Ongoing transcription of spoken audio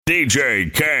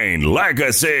DJ Kane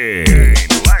Legacy. Kane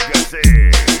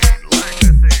Legacy.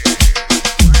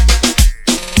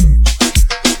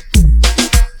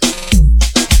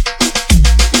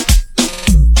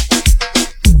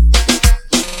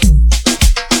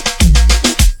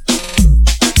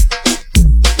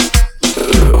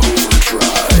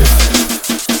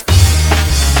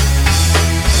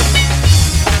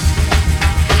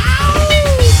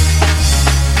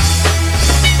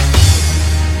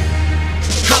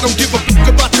 I don't give a fuck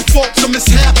about your faults or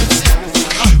mishaps.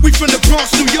 We from the Bronx,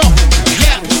 New York.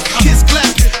 Yeah, kids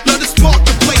clapping, love to spark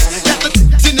the place. Got the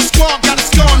in the squad, got a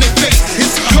scar on their face.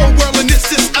 It's a cold world and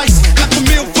this is ice. Got the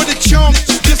meal for the charm,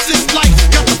 this is life.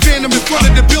 Got the phantom in front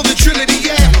of the building, Trinity,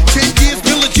 yeah. 10 years,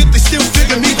 been legit, they still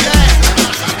figure me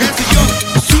bad. As a young,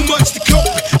 too much to cope.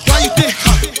 Why you think?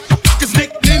 Cause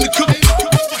Nick named the cook.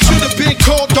 Should've been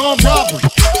called armed robbery,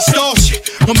 extortion,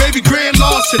 or maybe grand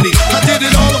larceny. I did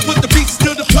it all, I put the pieces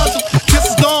to the puzzle.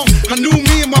 Just as long, I knew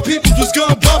me and my people was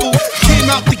gonna bubble. Came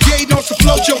out the gate on some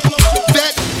flojo.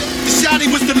 That, the shotty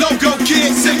was the logo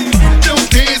kid. Say, don't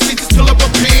dance, they just pull up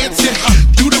our pants and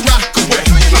do the rock away.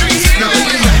 Now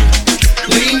lean back,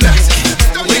 lean back,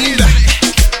 lean back,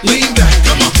 lean back.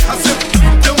 Come on, I said,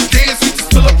 don't dance, they just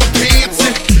pull up our pants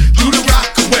and do the rock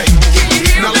away.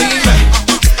 Now lean back,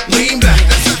 lean back,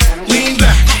 lean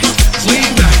back,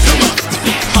 lean back. Come on.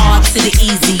 Hard to the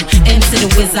easy, into the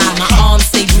wizard. My arms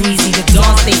stay breezy, the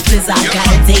dawn stay fizz. I got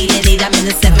a date at 8, I'm in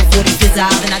the 740 fizz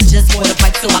out. And I just bought a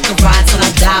bike so I can ride till I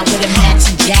die with a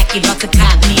matching jacket. About to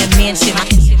cop me a mansion. My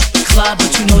club,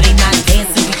 but you know they not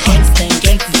dancing. We gangsta and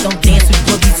gangsters don't dance with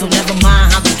boogies. So never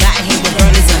mind how we got here with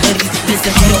burners and hoodies.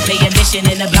 Listen, we don't pay admission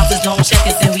and the bouncers don't check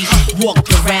us. And we walk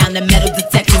around the metal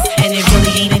detectors. And it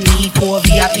really ain't a need for a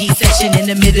VIP section in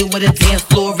the middle with a dance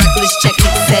floor. Reckless check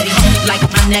it steady. Like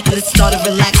my necklace started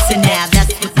relaxing now.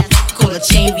 That's what call a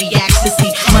chain reaction.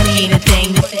 See, money ain't a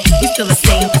thing. We still the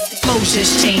same. Flow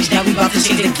just changed. Now we about to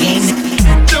change the game.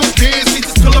 Don't dance, they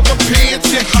just pull up our pants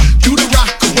and do the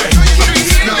rock away.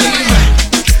 Now lean back,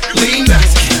 lean back,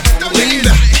 lean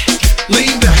back,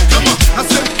 lean back. Come on, I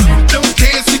said, don't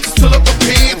dance, they just pull up our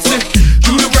pants and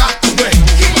do the rock away.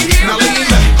 Now lean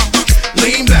back,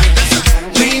 lean back,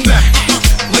 lean back,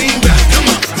 lean back. Come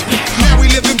on. Now we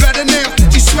living better now.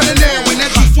 She's sweating now, and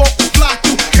that G4 will fly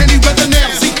through any weather now.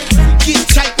 See, get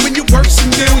tight when you work some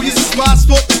millions. That's why I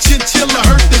sport the chinchilla,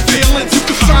 hurt the feelings. You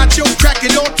can find your crack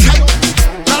it all tight.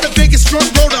 Out of Vegas front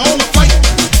row to hold a fight.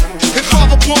 If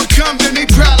Father Born come, then they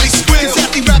proudly squeeze.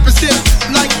 At the rappers there,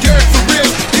 like Derek for real.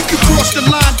 If you cross the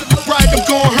line, right, I'm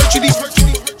gonna hurt you. These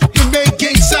you made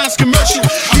gang signs commercial.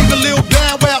 Even Lil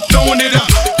Bow Wow throwing it up.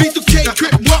 B2K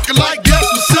Crip walking like that's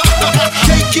what's up.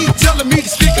 They keep telling me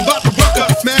to speak about the rucker.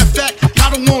 Matter of fact,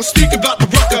 I don't wanna speak about the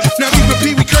rucker. Now even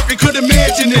Pee Wee Kirkland could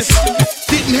imagine this.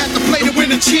 Didn't have to play to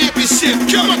win the championship.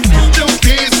 Come on, don't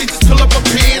dance, they just pull up our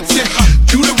pants and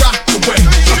do the rock away.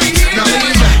 Now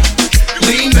lean back,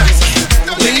 lean back,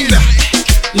 lean back,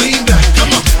 lean back.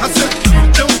 Come on, I said,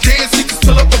 don't dance, they just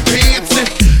pull up our pants and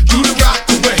do the rock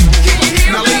away.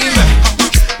 Now lean back,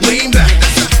 lean back,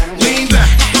 lean back,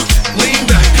 lean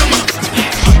back. Come on.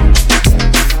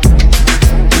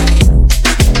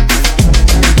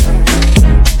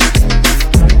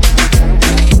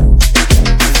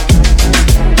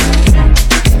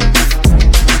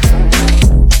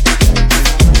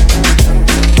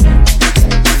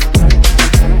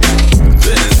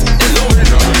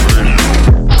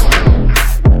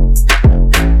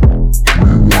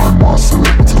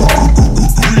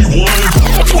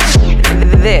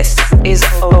 This is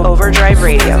Overdrive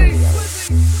Radio.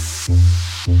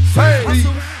 Hey.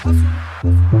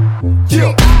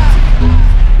 Yo.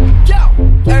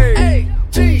 Hey.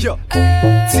 Yo.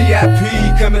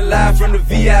 TIP coming live from the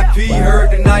VIP.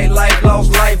 Heard the nightlife,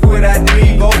 lost life without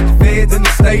me. Both the feds in the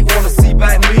state wanna see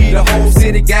about me. The whole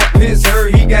city got pissed,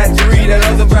 heard he got 3. That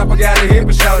other rapper got a hit,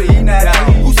 but shouted he not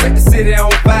me. Who set the city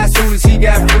on fire soon as he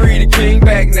got free? The king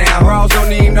back now. Raws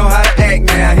don't even know how to act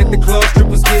now. Hit the club,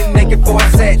 strippers getting naked before I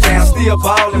sat down. Still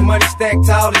ballin', money stacked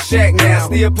tall and shack now.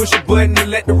 Still push a button and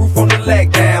let the roof on the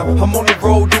lag down. I'm on the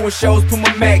road doing shows, put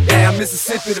my Mac down.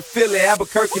 Mississippi to Philly,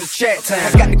 Albuquerque to Chat Town.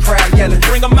 I got the crowd yelling,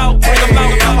 bring 'em out, bring 'em out.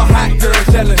 I'm a hot girl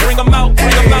yelling, bring 'em out, bring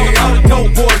 'em out. All the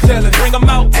dope boys yelling, bring 'em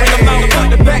out, bring 'em out. From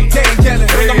the back cage yelling,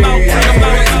 bring 'em out, bring 'em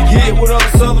out. Yeah, with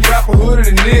other southern rapper hooded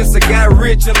than this. I got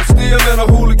rich and I'm still in a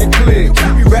hooligan clique.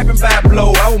 We be rapping by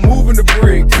blow, I was moving the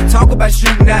brick. Talk about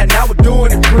shooting out and I was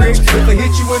doing it prick. If I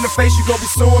hit you in the face, you gon' be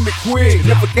suing me quick.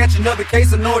 Never catch another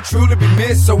case, I know it truly be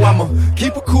missed. So I'ma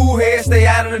keep a cool head, stay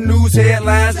out of the news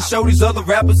headlines, and show these other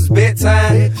rappers it's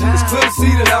bedtime. It's clear to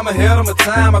see that I'm ahead of my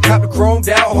time. I cop the chromed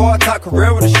out, hard top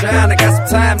career with a shine. I got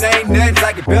some time, there ain't nothing,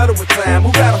 I get better with time.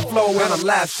 Who got a flow and a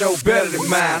live show better than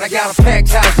mine? I got a packed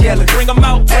house yelling, bring 'em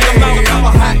out, bring 'em out. I'm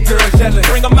a hot girl yelling,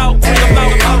 bring 'em out, bring 'em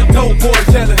out. All the dope boys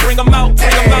yelling, bring 'em out,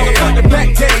 bring 'em out. Got the back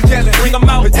day yelling, bring 'em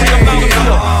out, bring 'em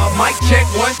out. Mic check,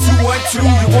 1, 2, 1, 2.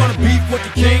 You wanna beef with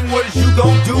the king? What is you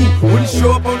gon' do? When you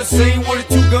show up on the scene with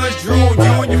the two guns drew on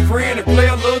you and your friend and play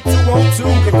a little 2-on-2.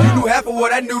 If you knew half of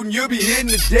what I knew, then you'll be hitting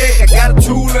the deck. I got a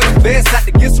tool and a vest, out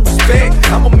to get some respect.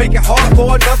 I'ma make it hard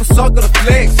for another sucker to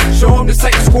flex. Show him this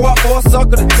ain't the squad for a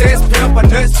sucker to test. Pimp, my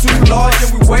nuts too large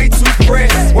and we way too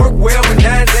fresh. Work well with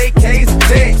 9s, 8Ks, and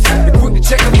texts. You quick to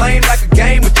check a lane like a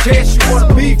game of chess. You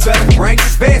wanna be better, bring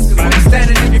your best. Cause when you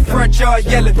standing in your front yard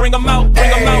yelling, bring 'em out,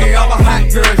 bring 'em out. I'm a hot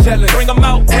girl yelling, bring 'em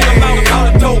out, bring 'em out. All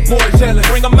the dope boys yelling,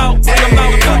 bring 'em out, bring 'em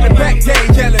out. Got the back day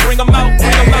yelling, bring 'em out,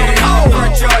 bring 'em out. All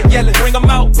front yard yelling, bring 'em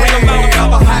out, bring 'em out.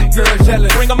 I'm a hot girl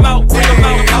yelling, bring 'em out, bring 'em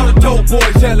out. All the dope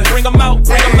boys yelling, bring 'em out,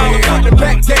 bring 'em out. Got the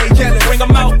back day yelling, bring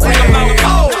 'em out, bring 'em out.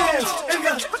 Oh.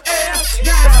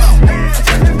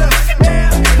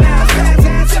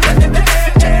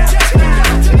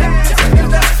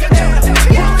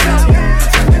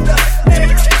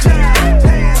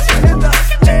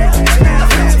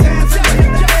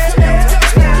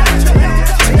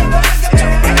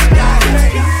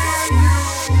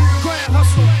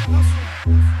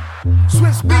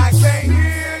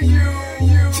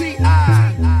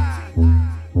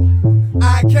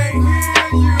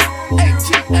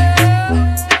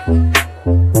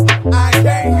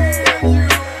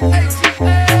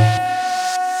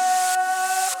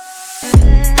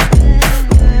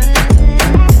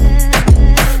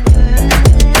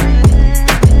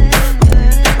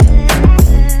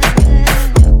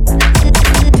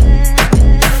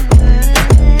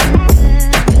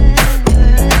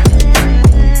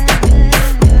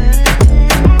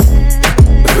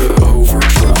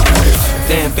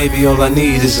 Baby, all I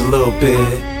need is a little bit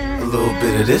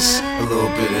of this, a little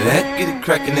bit of that. Get it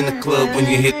crackin' in the club when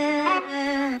you hit.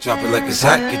 Drop it like it's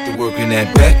hot, get to work in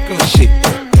that back. Girl, shake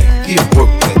that thing, yeah,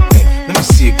 work that thing. Let me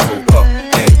see it go up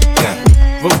and down.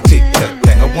 Rotate that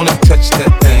thing, I wanna touch that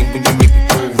thing when you make it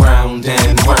go round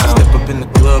and round. Step up in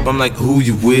the club, I'm like, who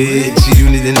you with? She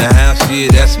unit in the house, yeah,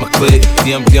 that's my clique.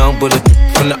 Yeah, I'm young, but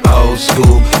from the old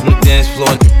school. On the dance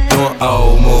floor, doing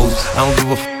old moves. I don't give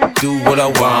a f, do what I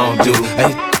want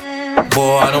to.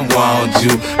 Boy, I don't want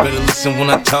you. Better listen when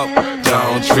I talk,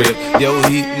 don't trip. Yo,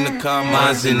 heat in the car,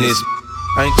 mine's in this.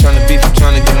 I ain't tryna beef, I'm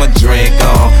tryna get my drink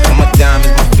on. All my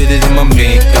diamonds, my fitted and my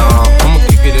mink on. I'ma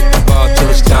kick it at the bar till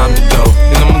it's time to go.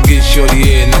 Then I'ma get shorty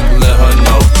here and I'ma let her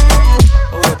know.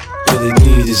 All I really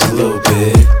need is a little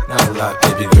bit. Not a lot,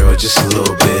 baby girl, just a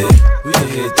little bit. We can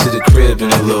head to the crib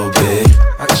in a little bit.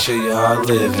 I can show you how I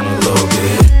live in a little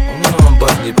bit. I'm gonna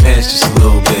unbutton your pants just a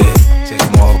little bit. Take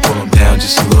them off, pull them down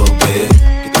just a little bit.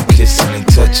 Get the kissing and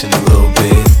touching a little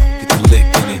bit. Get the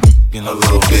licking it in a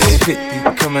little bit. 50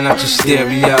 coming out your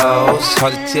stereos.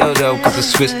 Hard to tell though, cause I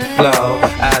switched the flow.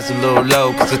 Eyes a little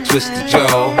low, cause I twist the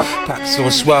jaw. Pockets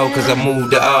on swell, cause I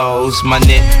move the O's. My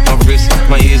neck, my wrist,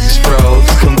 my ears is froze.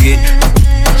 Come get,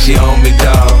 she on me,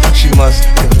 dog. She must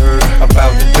have heard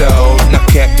about the dough. Now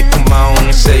Captain, come on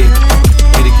and say,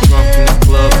 get it drunk in the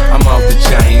club, I'm off the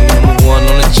chain. Number 1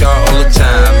 on the chart all the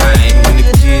time, man. When the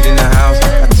kid in the house,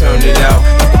 I turn it out.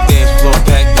 The dance floor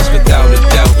packed, that's without a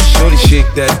doubt. Shorty shake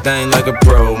that thing like a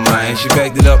pro, man. She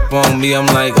backed it up on me, I'm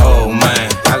like, oh man.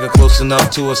 I got close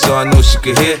enough to her so I know she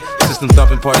could hear. System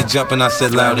thumping, party jumping, I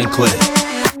said loud and clear.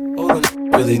 All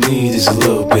I really need is a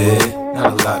little bit.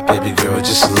 Not a lot, baby girl,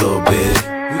 just a little bit.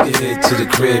 We can head to the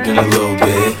crib in a little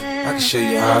bit. I can show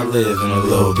you how I live in a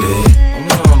little bit. I'm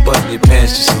gonna unbutton your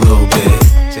pants just a little bit.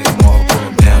 Take them off, pull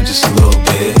them down just a little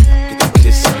bit. Get the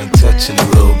kissing and touching a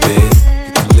little bit.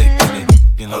 Get the licking it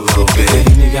in a little bit.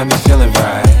 You got me feeling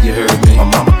right, you heard me. My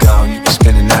mama gone, you can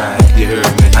spend the night, you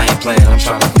heard me. I ain't playing, I'm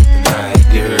trying to f the night,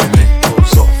 you heard me.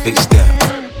 Clothes off, face down,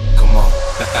 come on.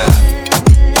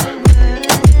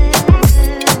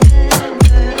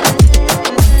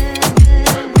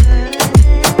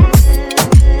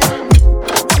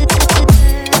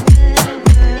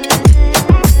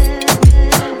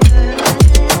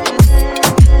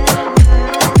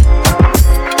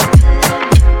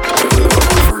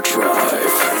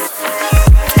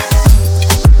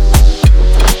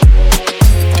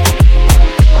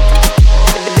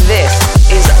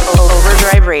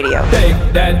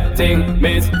 thing,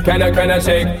 miss. Can I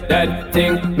shake that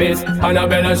thing, miss?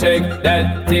 Annabella shake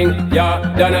that thing, yeah.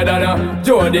 Donna,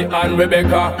 Jody and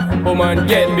Rebecca, woman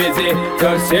get busy.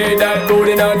 Just shake that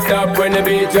booty non-stop when the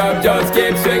beat drop. Just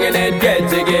keep swinging it, get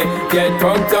jiggy. Get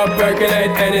crunked up,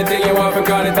 percolate anything you want.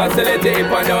 Call it oscillate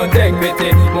if I don't take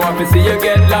pity. More to see you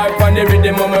get life on the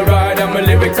rhythm of my ride. And my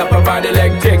lyrics up about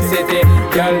electricity.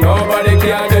 Girl, nobody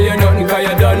can do you nothing cause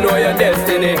you don't know your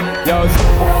destiny. Yo.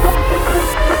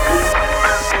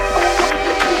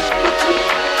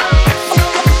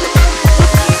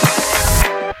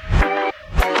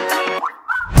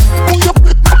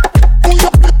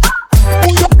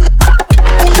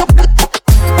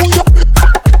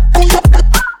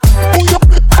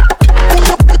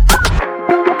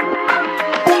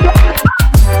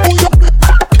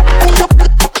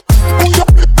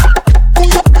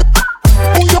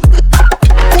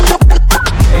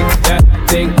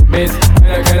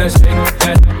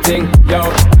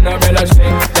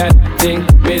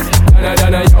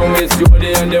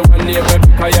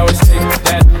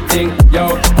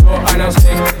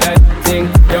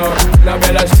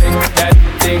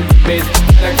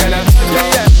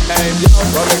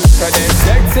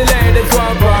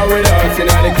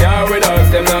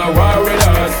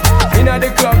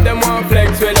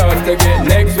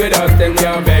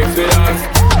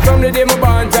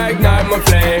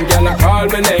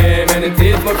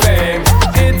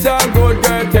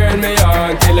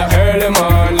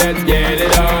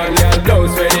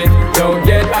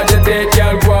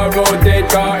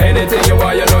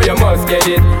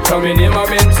 Coming in my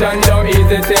mention, don't ease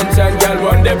the tension, girl.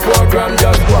 Run the program,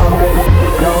 just one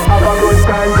minute. Now have a good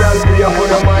time, girl. Free up on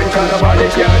your mind, try nobody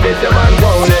can this, your man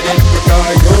won't let it.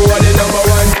 Now you are the number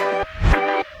one.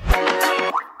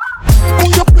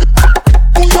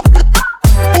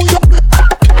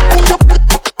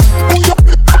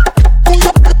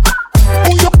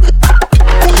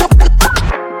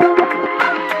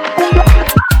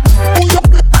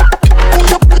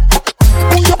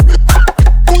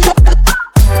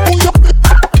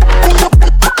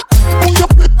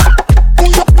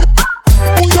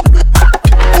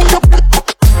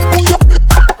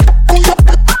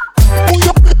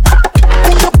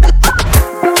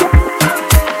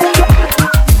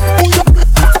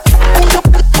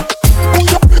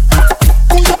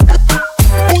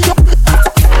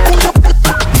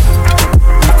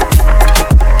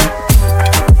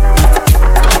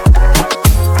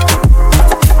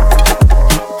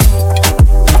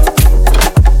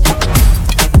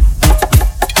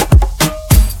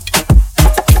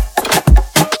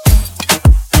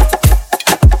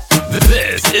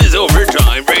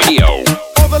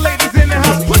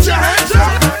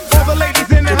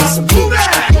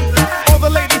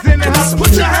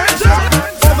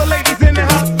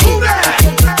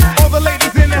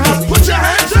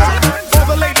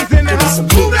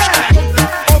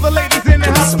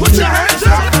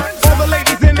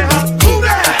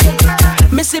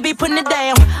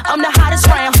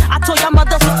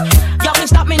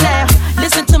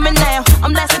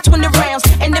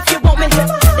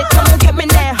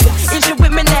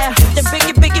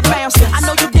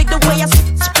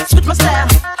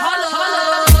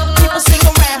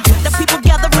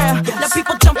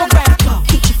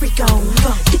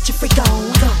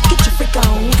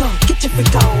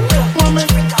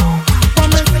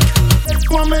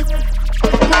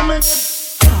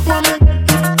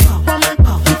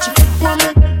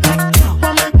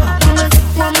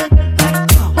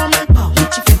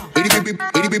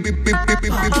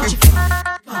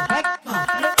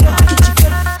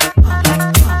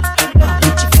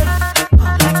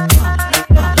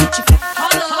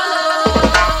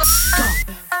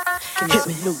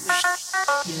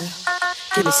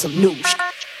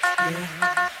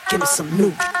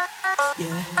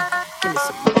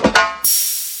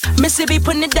 Mississippi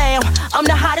putting it down. I'm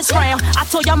the hottest round. I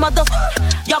told y'all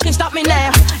y'all can't stop me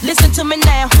now. Listen to me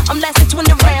now. I'm lasting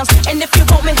 20 rounds. And if you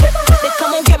want me, then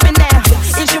come on get me now.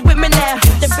 Is you with me now?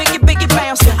 Then biggie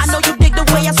bounce. I know you dig the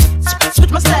way I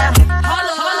switch my style.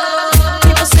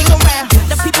 People sing around.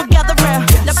 The people gather round.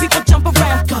 The people jump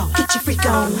around. Go get your freak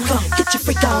on. Go get your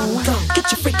freak on. Go get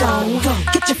your freak on. Go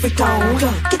get your freak on. Go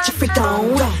get your freak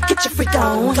on. Go get your freak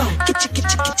on. Go get your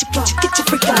freak on. Get your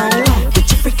freak on. Get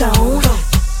your freak on.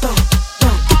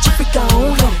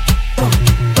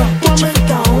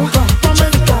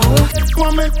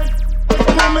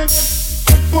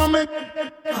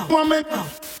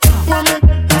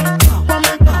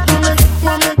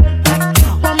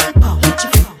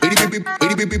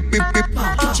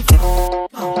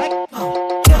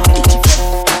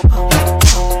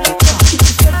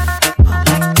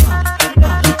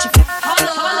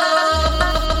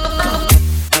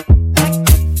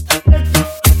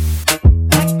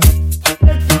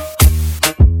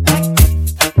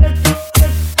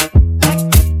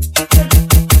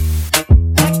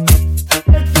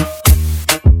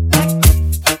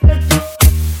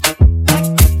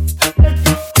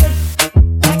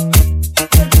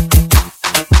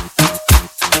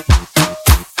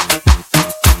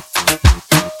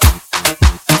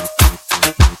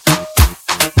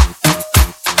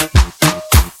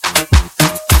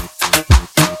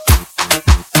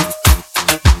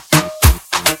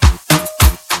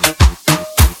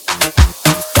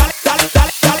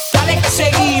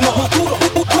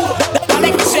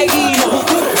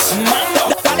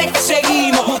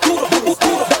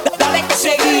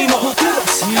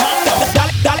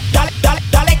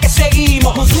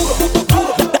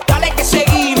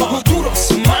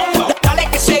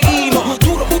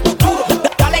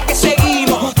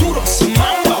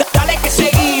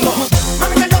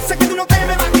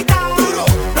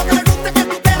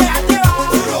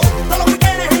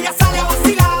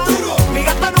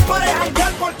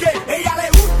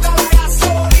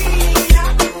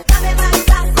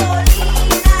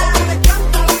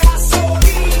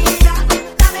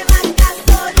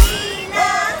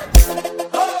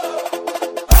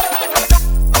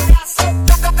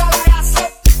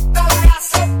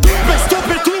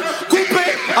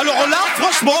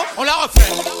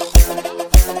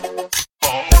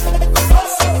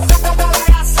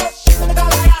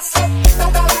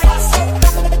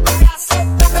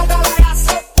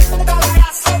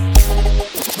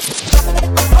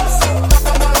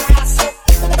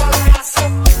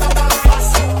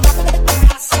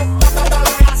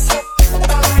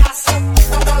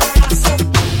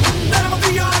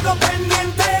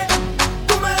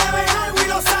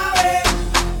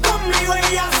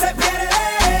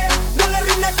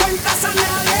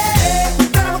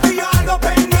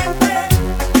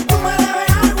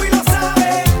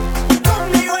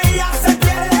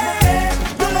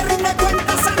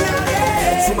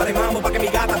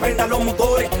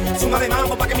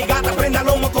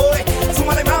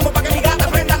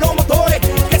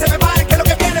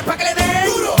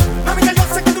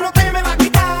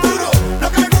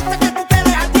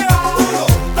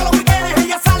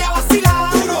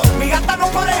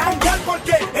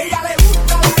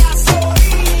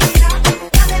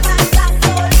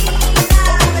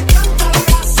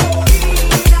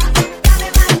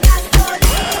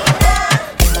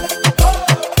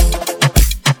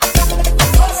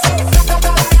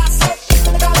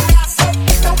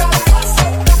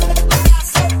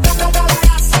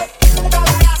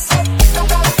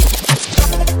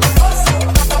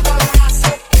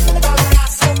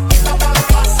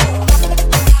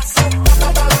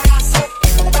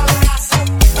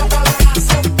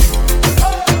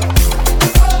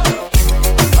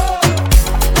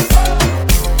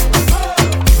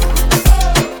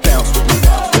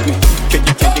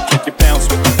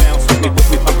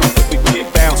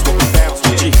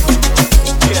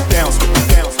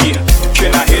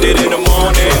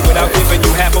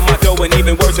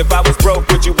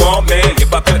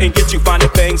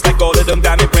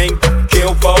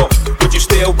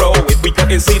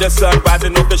 See the sun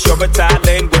rising off the shore of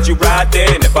Thailand. Would you ride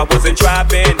then? If I wasn't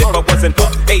driving, if I wasn't up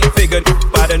 8-figure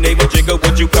by the name of Jigga,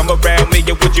 would you come around me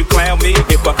or would you clown me?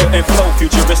 If I couldn't flow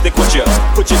futuristic, would you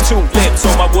put your 2 lips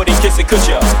on my woody kiss it? Could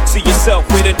you see yourself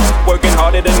with it? Working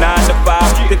harder than 9 to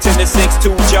 5, then 10 to 6,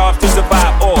 2 jobs to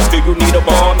survive. Or do you need a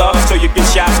baller so you can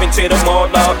shop into the mall?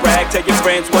 Brag, tell your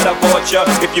friends what I bought you.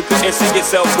 If you couldn't see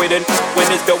yourself with it when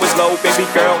this dough is low, baby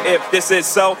girl, if this is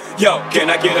so, yo,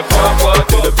 can I get a pump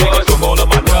to the biggest from all of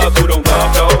my love who don't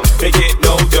love though? They get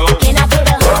no dough. Can I get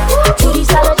a to these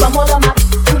fellas from all of my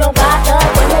who don't got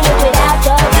love? When they live without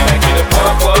love. Can I get a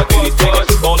pump to these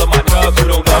biggest all of my love who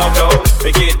don't love though?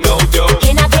 They get no dough.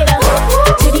 Can I get a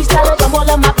to these fellas from all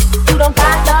of my who don't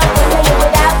got love? When they live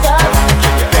without love.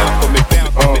 Can you bounce for me,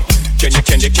 bounce for me? Can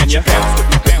you bounce with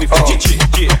me, bounce with me?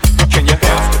 Yeah. Can you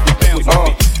bounce with me, bounce with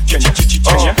me? Can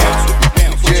you bounce with me,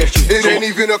 bounce with me? It ain't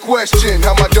even a question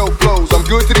how my dope flows. I'm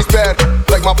good to these bad,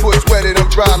 like my foot's wetted, I'm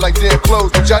dry like damn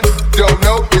clothes. But y'all don't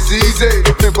know, it's easy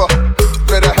to pimp a.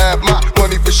 Better have my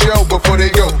money for show before they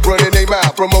go running they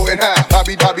mouth, promoting how.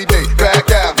 Hobby day, back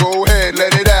out, go ahead,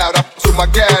 let it out. I with my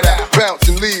gat out, bounce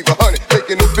and leave 100,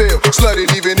 making them feel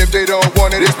slutted even if they don't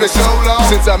want it. It's been so long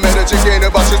since I met a chick, ain't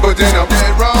about shit, but then I'm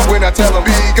dead wrong when I tell them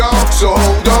be gone. So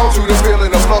hold on to the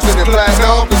feeling of flossing and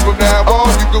platinum. Cause from now on,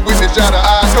 you can witness y'all the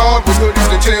icon with hoodies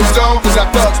and Tim's on. Cause I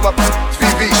thugs my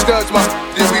VV studs my,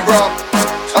 did we wrong?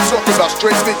 I'm talking about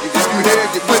straight figures. If you here,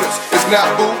 get with us. If not,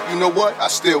 boo, you know what? I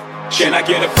still. Can I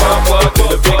get a pump to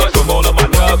the biggest from all of my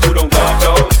love who don't love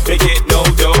though? They get no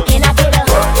dough. Can I get a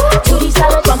to these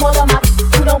fellas from all of my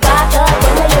who don't got love?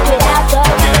 When they live without love.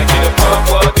 Can I get a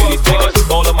pump to these biggest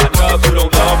all of my love who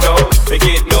don't love though? They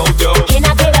get no dough. Can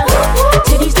I get a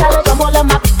to these fellas from all of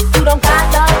my who don't got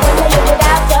love? When they live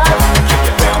without love. Can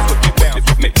you bounce with me, bounce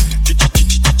with me? Bounce with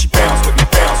me, bounce with me,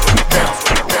 bounce with me, bounce with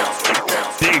me, bounce with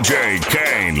me. DJ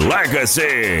Kane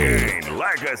Legacy.